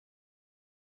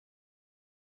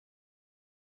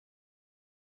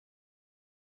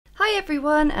Hi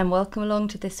everyone and welcome along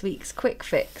to this week's quick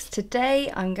fix.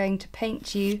 Today I'm going to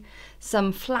paint you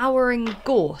some flowering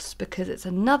gorse because it's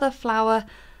another flower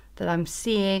that I'm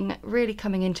seeing really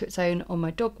coming into its own on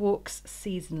my dog walks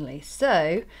seasonally.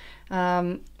 So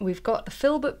we've got the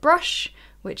filbert brush,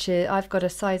 which I've got a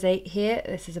size 8 here.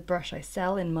 This is a brush I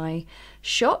sell in my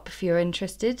shop if you're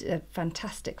interested.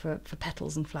 Fantastic for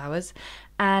petals and flowers.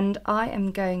 And I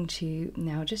am going to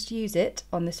now just use it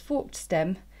on this forked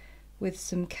stem with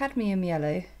some cadmium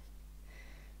yellow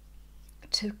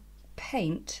to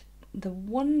paint the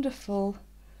wonderful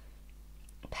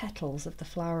petals of the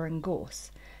flowering gorse.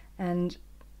 And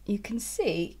you can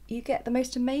see you get the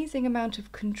most amazing amount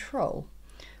of control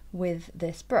with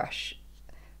this brush,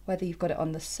 whether you've got it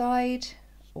on the side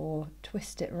or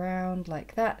twist it round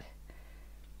like that.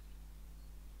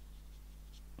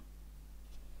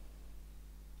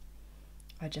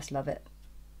 I just love it.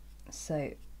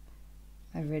 So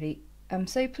I'm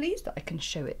so pleased that I can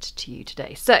show it to you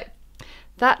today. So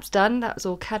that's done. That was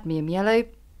all cadmium yellow.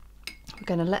 We're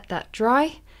going to let that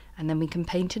dry and then we can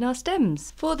paint in our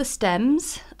stems. For the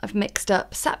stems, I've mixed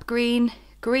up sap green,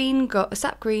 green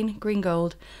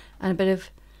gold, and a bit of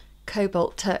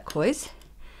cobalt turquoise.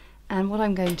 And what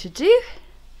I'm going to do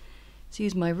is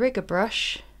use my rigger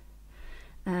brush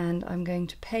and I'm going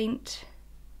to paint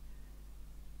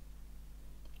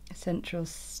a central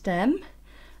stem,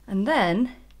 and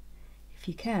then if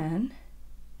you can,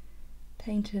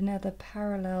 paint another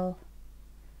parallel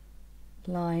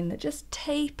line that just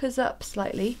tapers up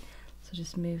slightly. So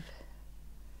just move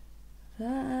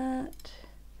that.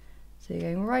 So you're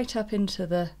going right up into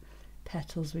the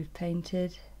petals we've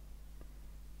painted.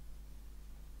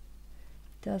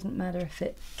 Doesn't matter if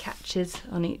it catches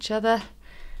on each other.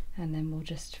 And then we'll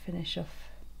just finish off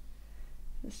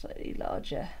the slightly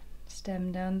larger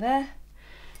stem down there.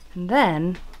 And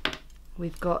then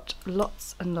we've got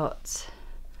lots and lots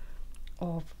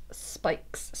of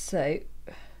spikes. So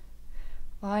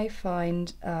I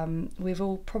find we've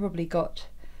all probably got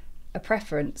a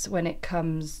preference when it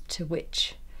comes to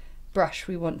which brush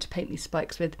we want to paint these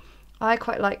spikes with. I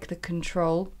quite like the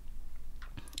control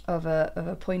of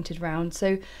a pointed round,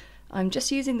 so I'm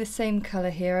just using the same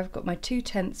colour here. I've got my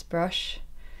 2/10 brush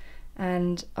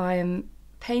and I am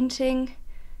painting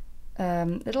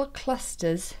little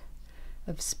clusters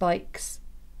of spikes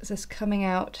just coming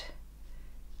out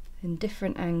in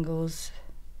different angles,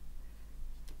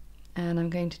 and I'm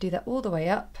going to do that all the way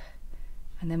up,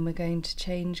 and then we're going to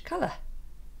change colour.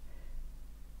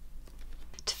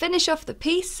 To finish off the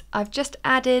piece, I've just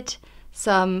added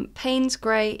some Payne's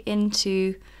grey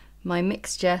into my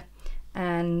mixture,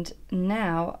 and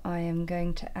now I am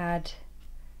going to add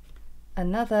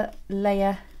another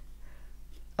layer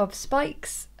of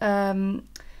spikes,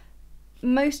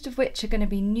 most of which are going to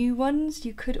be new ones.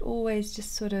 You could always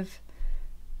just sort of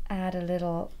add a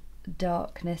little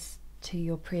darkness to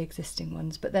your pre-existing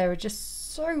ones, but there are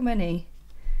just so many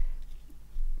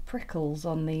prickles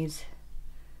on these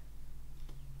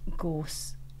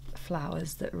gorse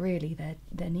flowers that really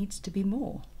there needs to be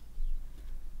more.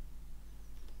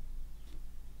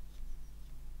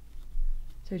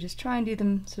 So just try and do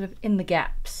them sort of in the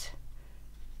gaps.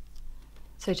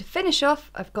 So to finish off,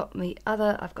 I've got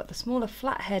the smaller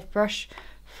flathead brush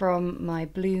from my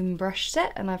Bloom brush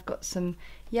set, and I've got some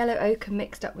yellow ochre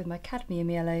mixed up with my cadmium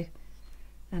yellow,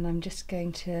 and I'm just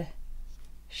going to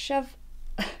shove,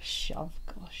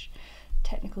 gosh,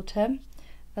 technical term,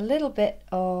 a little bit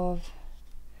of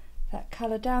that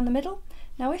colour down the middle.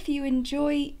 Now if you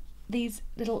enjoy these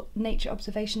little nature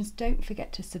observations, don't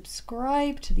forget to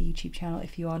subscribe to the YouTube channel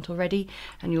if you aren't already,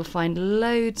 and you'll find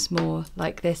loads more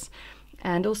like this.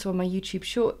 And also on my YouTube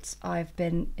shorts, I've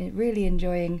been really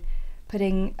enjoying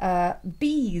putting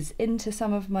bees into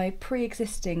some of my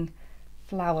pre-existing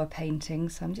flower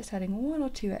paintings. So I'm just adding 1 or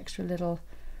 2 extra little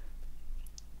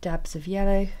dabs of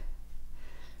yellow.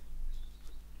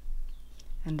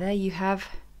 And there you have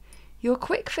your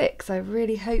quick fix. I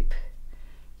really hope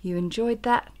you enjoyed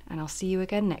that, and I'll see you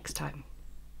again next time.